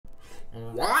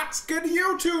What's good,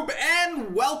 YouTube,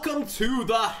 and welcome to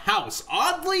the house.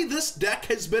 Oddly, this deck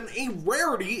has been a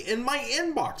rarity in my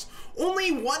inbox. Only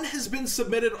one has been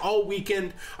submitted all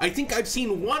weekend. I think I've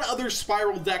seen one other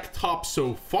Spiral deck top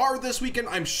so far this weekend.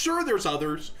 I'm sure there's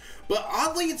others, but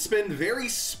oddly it's been very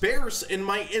sparse in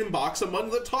my inbox among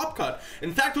the top cut.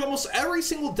 In fact, almost every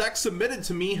single deck submitted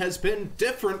to me has been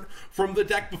different from the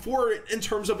deck before in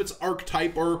terms of its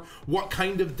archetype or what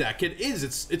kind of deck it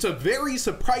is. It's a very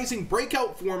surprising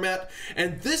breakout format,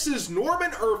 and this is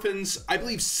Norman Irfan's, I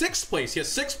believe, 6th place. Yes,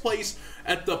 6th place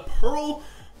at the Pearl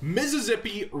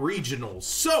Mississippi Regionals.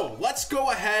 So let's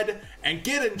go ahead and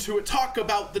get into it, talk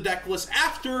about the deck list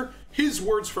after his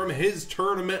words from his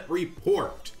tournament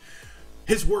report.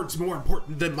 His words more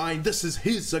important than mine. This is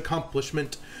his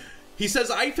accomplishment. He says,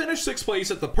 I finished 6th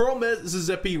place at the Pearl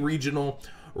Mississippi Regional.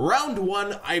 Round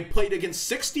 1, I played against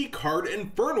 60 card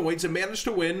Infernoids and managed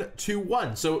to win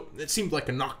 2-1. So it seemed like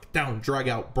a knockdown,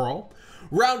 drag-out brawl.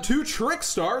 Round 2, Trick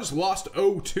Stars lost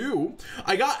 0-2.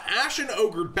 I got Ashen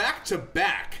Ogre back to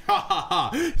back. Ha ha ha.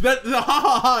 The ha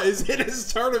ha ha is in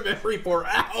his tournament report.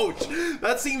 Ouch.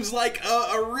 That seems like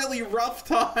a really rough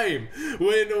time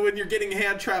when you're getting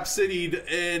hand trap city'd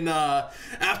in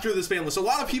after this ban list. A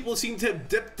lot of people seem to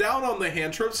dip down on the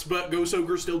hand traps, but Ghost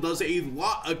Ogre still does a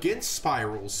lot against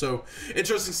Spirals. So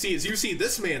interesting to see. As you see,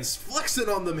 this man's flexing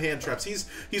on them hand traps.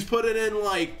 He's putting in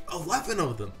like 11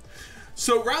 of them.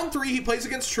 So round 3, he plays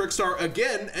against Trickstar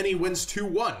again, and he wins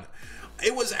 2-1.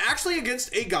 It was actually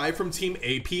against a guy from Team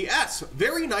APS.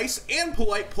 Very nice and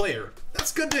polite player.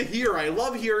 That's good to hear. I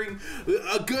love hearing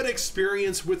a good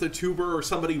experience with a tuber or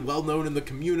somebody well-known in the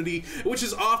community, which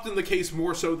is often the case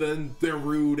more so than they're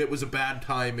rude, it was a bad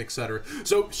time, etc.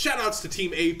 So shout-outs to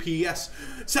Team APS.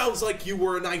 Sounds like you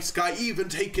were a nice guy, even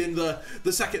taking the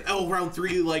second L round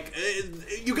 3. Like,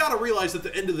 you gotta realize at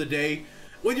the end of the day,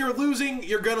 when you're losing,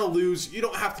 you're gonna lose. You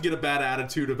don't have to get a bad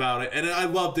attitude about it, and I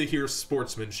love to hear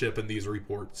sportsmanship in these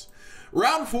reports.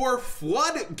 Round 4,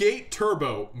 Floodgate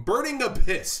Turbo, Burning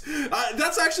Abyss.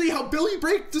 That's actually how Billy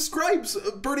Break describes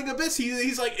Burning Abyss.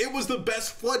 He's like, it was the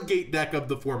best Floodgate deck of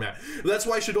the format. That's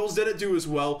why Shadows didn't do as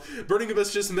well. Burning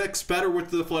Abyss just mixed better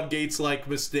with the Floodgates like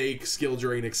Mistake, Skill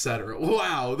Drain, etc.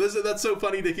 Wow, that's so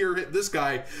funny to hear this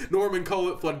guy, Norman, call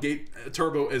it Floodgate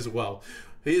Turbo as well.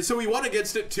 So he won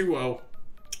against it 2-0.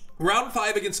 Round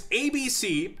 5 against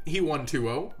ABC, he won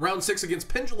 2-0. Round 6 against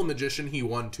Pendulum Magician, he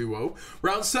won 2-0.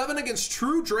 Round 7 against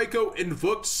True Draco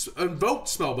Invoked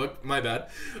Spellbook, my bad.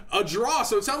 A draw,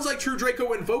 so it sounds like True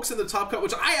Draco Invokes in the top cut,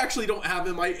 which I actually don't have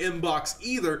in my inbox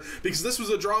either, because this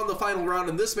was a draw in the final round,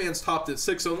 and this man's topped at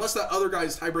 6, so unless that other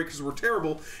guy's tiebreakers were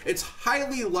terrible, it's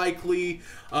highly likely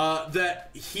that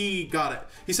he got it.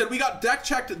 He said, we got deck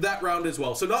checked that round as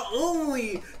well. So not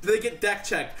only do they get deck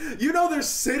checked, you know they're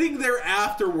sitting there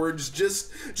afterwards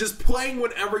just playing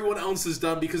when everyone else is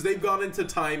done because they've gone into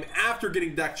time after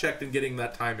getting deck checked and getting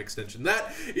that time extension.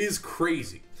 That is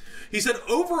crazy. He said,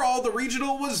 overall, the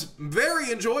regional was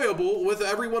very enjoyable with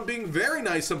everyone being very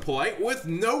nice and polite with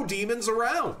no demons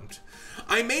around.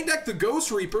 I main decked the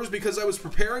Ghost Reapers because I was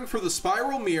preparing for the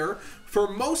Spiral Mirror for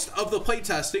most of the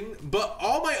playtesting, but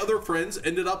all my other friends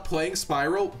ended up playing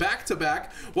Spiral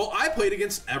back-to-back while I played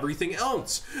against everything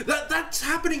else. That's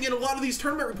happening in a lot of these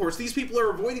tournament reports. These people are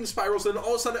avoiding Spirals, and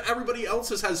all of a sudden everybody else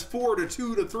has 4 to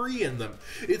 2 to 3 in them.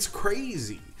 It's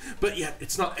crazy, but yet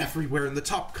it's not everywhere in the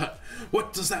top cut.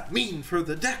 What does that mean for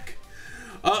the deck?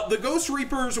 The Ghost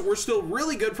Reapers were still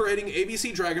really good for hitting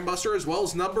ABC Dragon Buster as well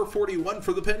as number 41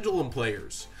 for the Pendulum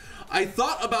players. I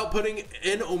thought about putting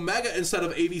in Omega instead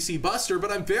of ABC Buster,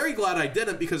 but I'm very glad I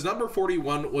didn't because number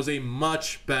 41 was a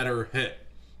much better hit.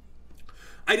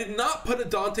 I did not put a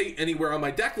Dante anywhere on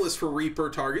my deck list for Reaper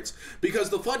targets because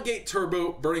the Floodgate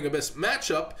Turbo Burning Abyss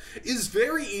matchup is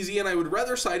very easy, and I would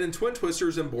rather side in Twin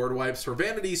Twisters and Board Wipes for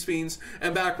Vanity's Fiends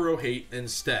and Back Row Hate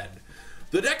instead.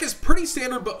 The deck is pretty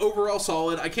standard but overall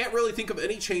solid. I can't really think of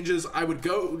any changes I would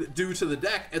go do to the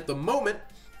deck at the moment,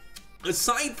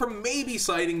 aside from maybe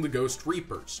siding the Ghost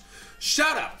Reapers.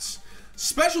 Shoutouts.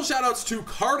 Special shoutouts to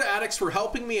Card Addicts for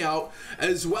helping me out,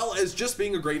 as well as just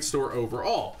being a great store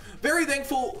overall. Very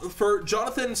thankful for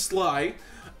Jonathan Sly,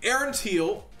 Aaron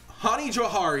Teal, Hani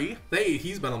Johari, hey,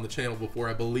 he's been on the channel before,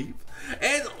 I believe,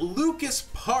 and Lucas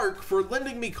Park for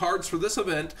lending me cards for this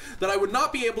event that I would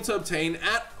not be able to obtain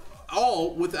at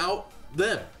all without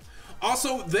them.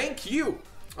 Also, thank you.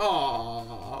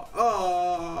 Aww,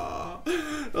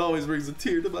 aww. Always brings a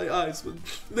tear to my eyes when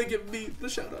they give me the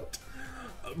shout out.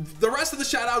 The rest of the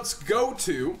shout outs go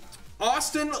to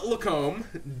Austin Lacombe,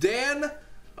 Dan,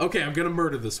 okay, I'm gonna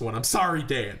murder this one, I'm sorry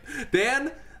Dan,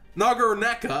 Dan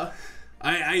Nagaroneka,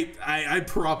 I'd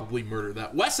probably murder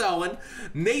that. Wes Allen,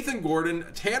 Nathan Gordon,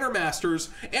 Tanner Masters,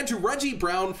 and to Reggie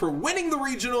Brown for winning the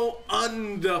regional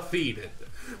undefeated.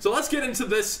 So let's get into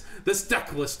this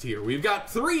deck list here. We've got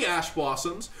 3 Ash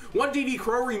Blossoms, 1 DD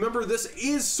Crow. Remember, this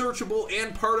is searchable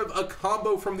and part of a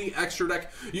combo from the extra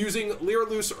deck using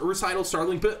Lyralus, Recital,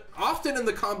 Starling, but often in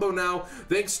the combo now,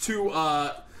 thanks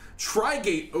to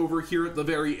Trigate over here at the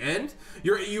very end,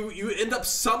 you end up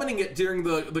summoning it during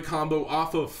the combo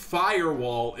off of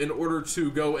Firewall in order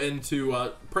to go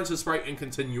into Princess Sprite and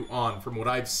continue on, from what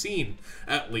I've seen,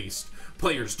 at least,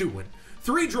 players doing.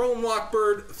 3 Drone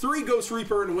Lockbird, 3 Ghost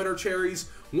Reaper and Winter Cherries,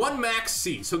 1 Max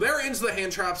C. So there ends the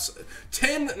hand traps.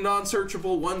 10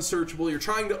 non-searchable, 1 searchable. You're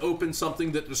trying to open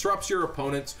something that disrupts your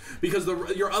opponents because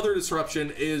your other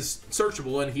disruption is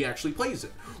searchable and he actually plays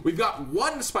it. We've got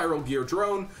 1 Spiral Gear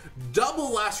Drone,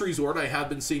 double Last Resort. I have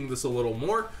been seeing this a little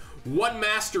more. 1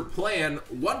 Master Plan,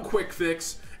 1 Quick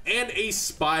Fix, and a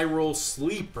Spiral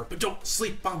Sleeper. But don't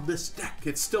sleep on this deck.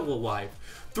 It's still alive.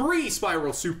 3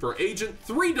 Spiral Super Agent,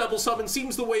 3 Double Summon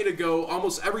seems the way to go.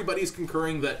 Almost everybody's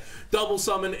concurring that Double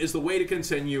Summon is the way to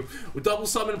continue. With Double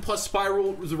Summon plus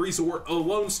Spiral Resort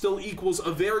alone still equals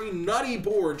a very nutty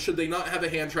board should they not have a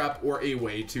hand trap or a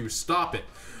way to stop it.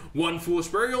 1 Foolish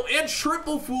Burial and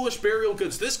triple Foolish Burial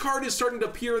Goods. This card is starting to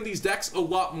appear in these decks a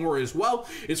lot more as well.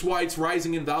 It's why it's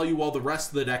rising in value while the rest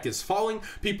of the deck is falling.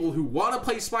 People who want to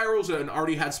play Spirals and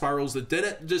already had Spirals that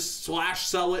didn't just slash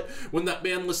sell it when that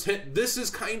ban list hit. This is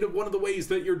kind of one of the ways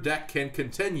that your deck can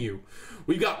continue.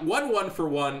 We've got 1 for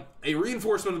 1, a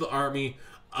Reinforcement of the Army,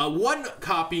 1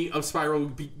 copy of Spiral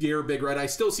Gear Big Red. I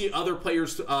still see other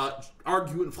players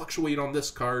argue and fluctuate on this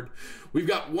card. We've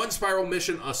got 1 Spiral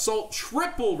Mission Assault,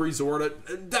 triple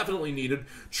Resort, definitely needed,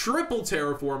 triple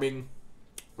Terraforming,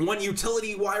 1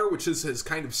 Utility Wire, which has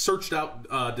kind of searched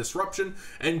out Disruption,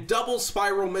 and double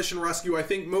Spiral Mission Rescue. I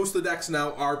think most of the decks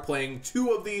now are playing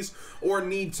 2 of these or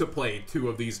need to play 2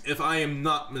 of these, if I am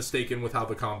not mistaken with how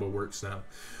the combo works now.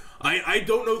 I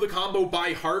don't know the combo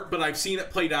by heart, but I've seen it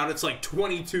played out. It's like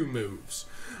 22 moves.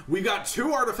 We've got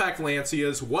 2 Artifact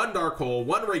Lancias, 1 Dark Hole,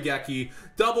 1 Raigeki,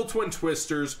 double Twin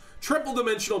Twisters, triple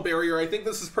Dimensional Barrier. I think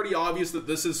this is pretty obvious that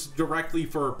this is directly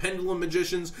for Pendulum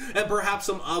Magicians and perhaps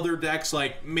some other decks,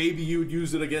 like maybe you'd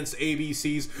use it against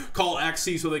ABCs, call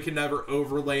XC so they can never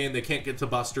overlay and they can't get to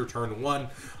Buster turn 1.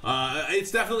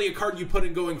 It's definitely a card you put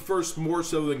in going first more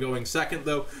so than going second,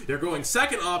 though. Your going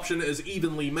second option is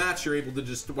evenly matched. You're able to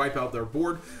just wipe out their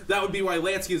board. That would be why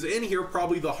Lancey is in here,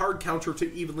 probably the hard counter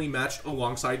to evenly matched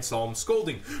alongside Solemn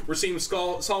Scolding. We're seeing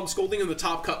Solemn Scolding in the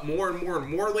top cut more and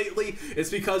more lately.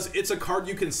 It's because it's a card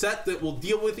you can set that will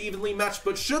deal with evenly matched,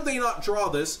 but should they not draw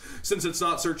this, since it's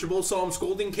not searchable, Solemn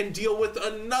Scolding can deal with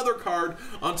another card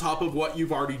on top of what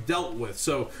you've already dealt with.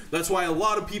 So that's why a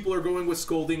lot of people are going with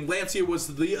Scolding. Lancia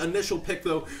was the initial pick,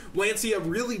 though. Lancia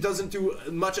really doesn't do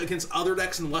much against other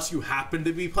decks unless you happen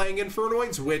to be playing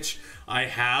Infernoids, which I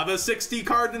have a 60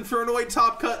 card Infernoid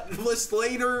top cut list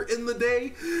later in the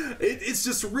day. It's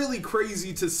just really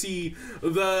crazy to see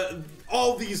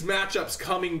all these matchups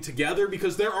coming together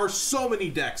because there are so many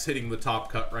decks hitting the top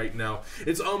cut right now.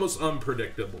 It's almost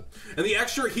unpredictable. And the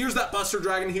extra, here's that Buster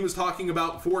Dragon he was talking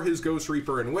about for his Ghost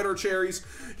Reaper and Winter Cherries.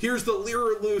 Here's the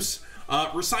Lyralus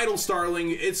Recital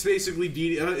Starling. It's basically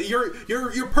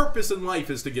your purpose in life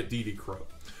is to get DD Crow.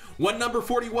 1 number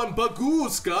 41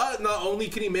 Bagooska. Not only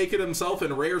can he make it himself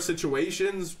in rare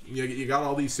situations, you got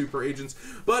all these super agents,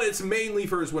 but it's mainly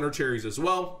for his Winter Cherries as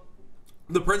well.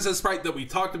 The Princess Sprite that we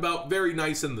talked about, very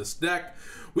nice in this deck.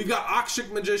 We've got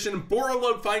Akshik Magician.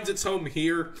 Borreload finds its home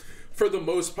here for the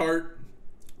most part.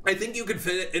 I think you could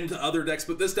fit it into other decks,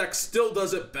 but this deck still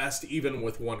does it best even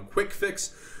with 1 quick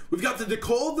fix. We've got the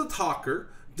Nicole the Talker,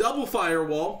 double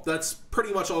Firewall. That's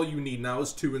pretty much all you need now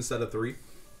is 2 instead of 3.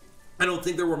 I don't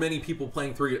think there were many people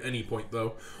playing 3 at any point,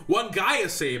 though. 1 Gaia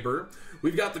Saber.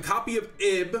 We've got the copy of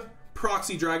Ib,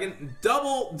 Proxy Dragon,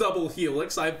 double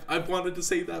Helix. I've wanted to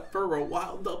say that for a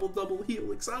while. Double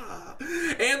Helix.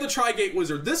 And the Trigate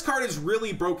Wizard. This card has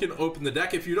really broken open the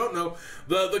deck. If you don't know,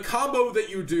 the combo that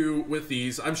you do with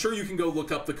these, I'm sure you can go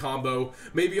look up the combo.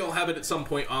 Maybe I'll have it at some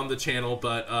point on the channel,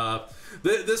 but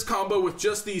this combo with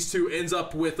just these 2 ends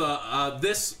up with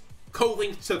this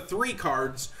co-linked to 3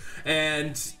 cards,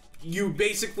 and you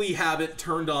basically have it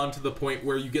turned on to the point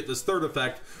where you get this third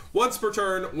effect. Once per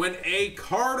turn, when a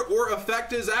card or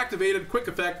effect is activated, quick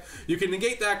effect, you can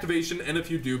negate the activation, and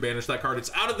if you do, banish that card. It's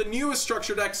out of the newest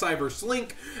structure deck, Cyberse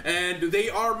Link, and they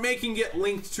are making it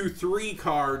linked to 3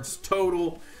 cards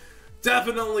total.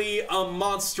 Definitely a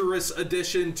monstrous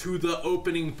addition to the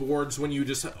opening boards when you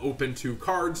just open 2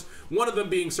 cards, one of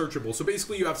them being searchable. So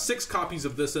basically you have 6 copies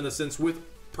of this in a sense with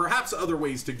perhaps other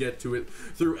ways to get to it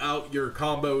throughout your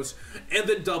combos, and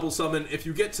then double summon. If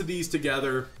you get to these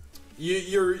together,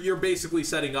 you're basically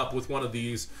setting up with one of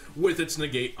these with its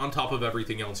negate on top of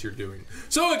everything else you're doing.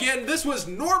 So again, this was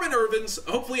Norman Irfan's.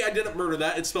 Hopefully I didn't murder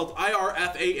that. It's spelled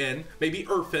I-R-F-A-N, maybe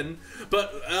Irfan.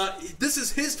 But this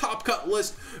is his top cut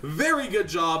list. Very good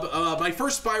job. My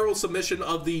first Spiral submission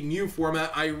of the new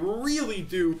format. I really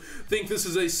do think this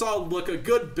is a solid look, a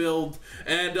good build,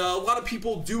 and a lot of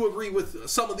people do agree with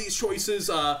some of these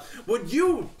choices. Would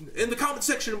you, in the comment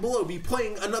section below, be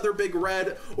playing another Big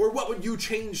Red, or what would you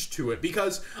change to it?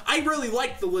 Because I really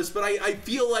like the list, but I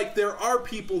feel like there are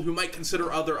people who might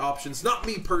consider other options. Not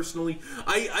me personally.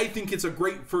 I think it's a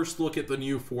great first look at the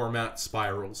new format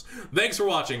Spirals. Thanks for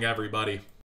watching, everybody.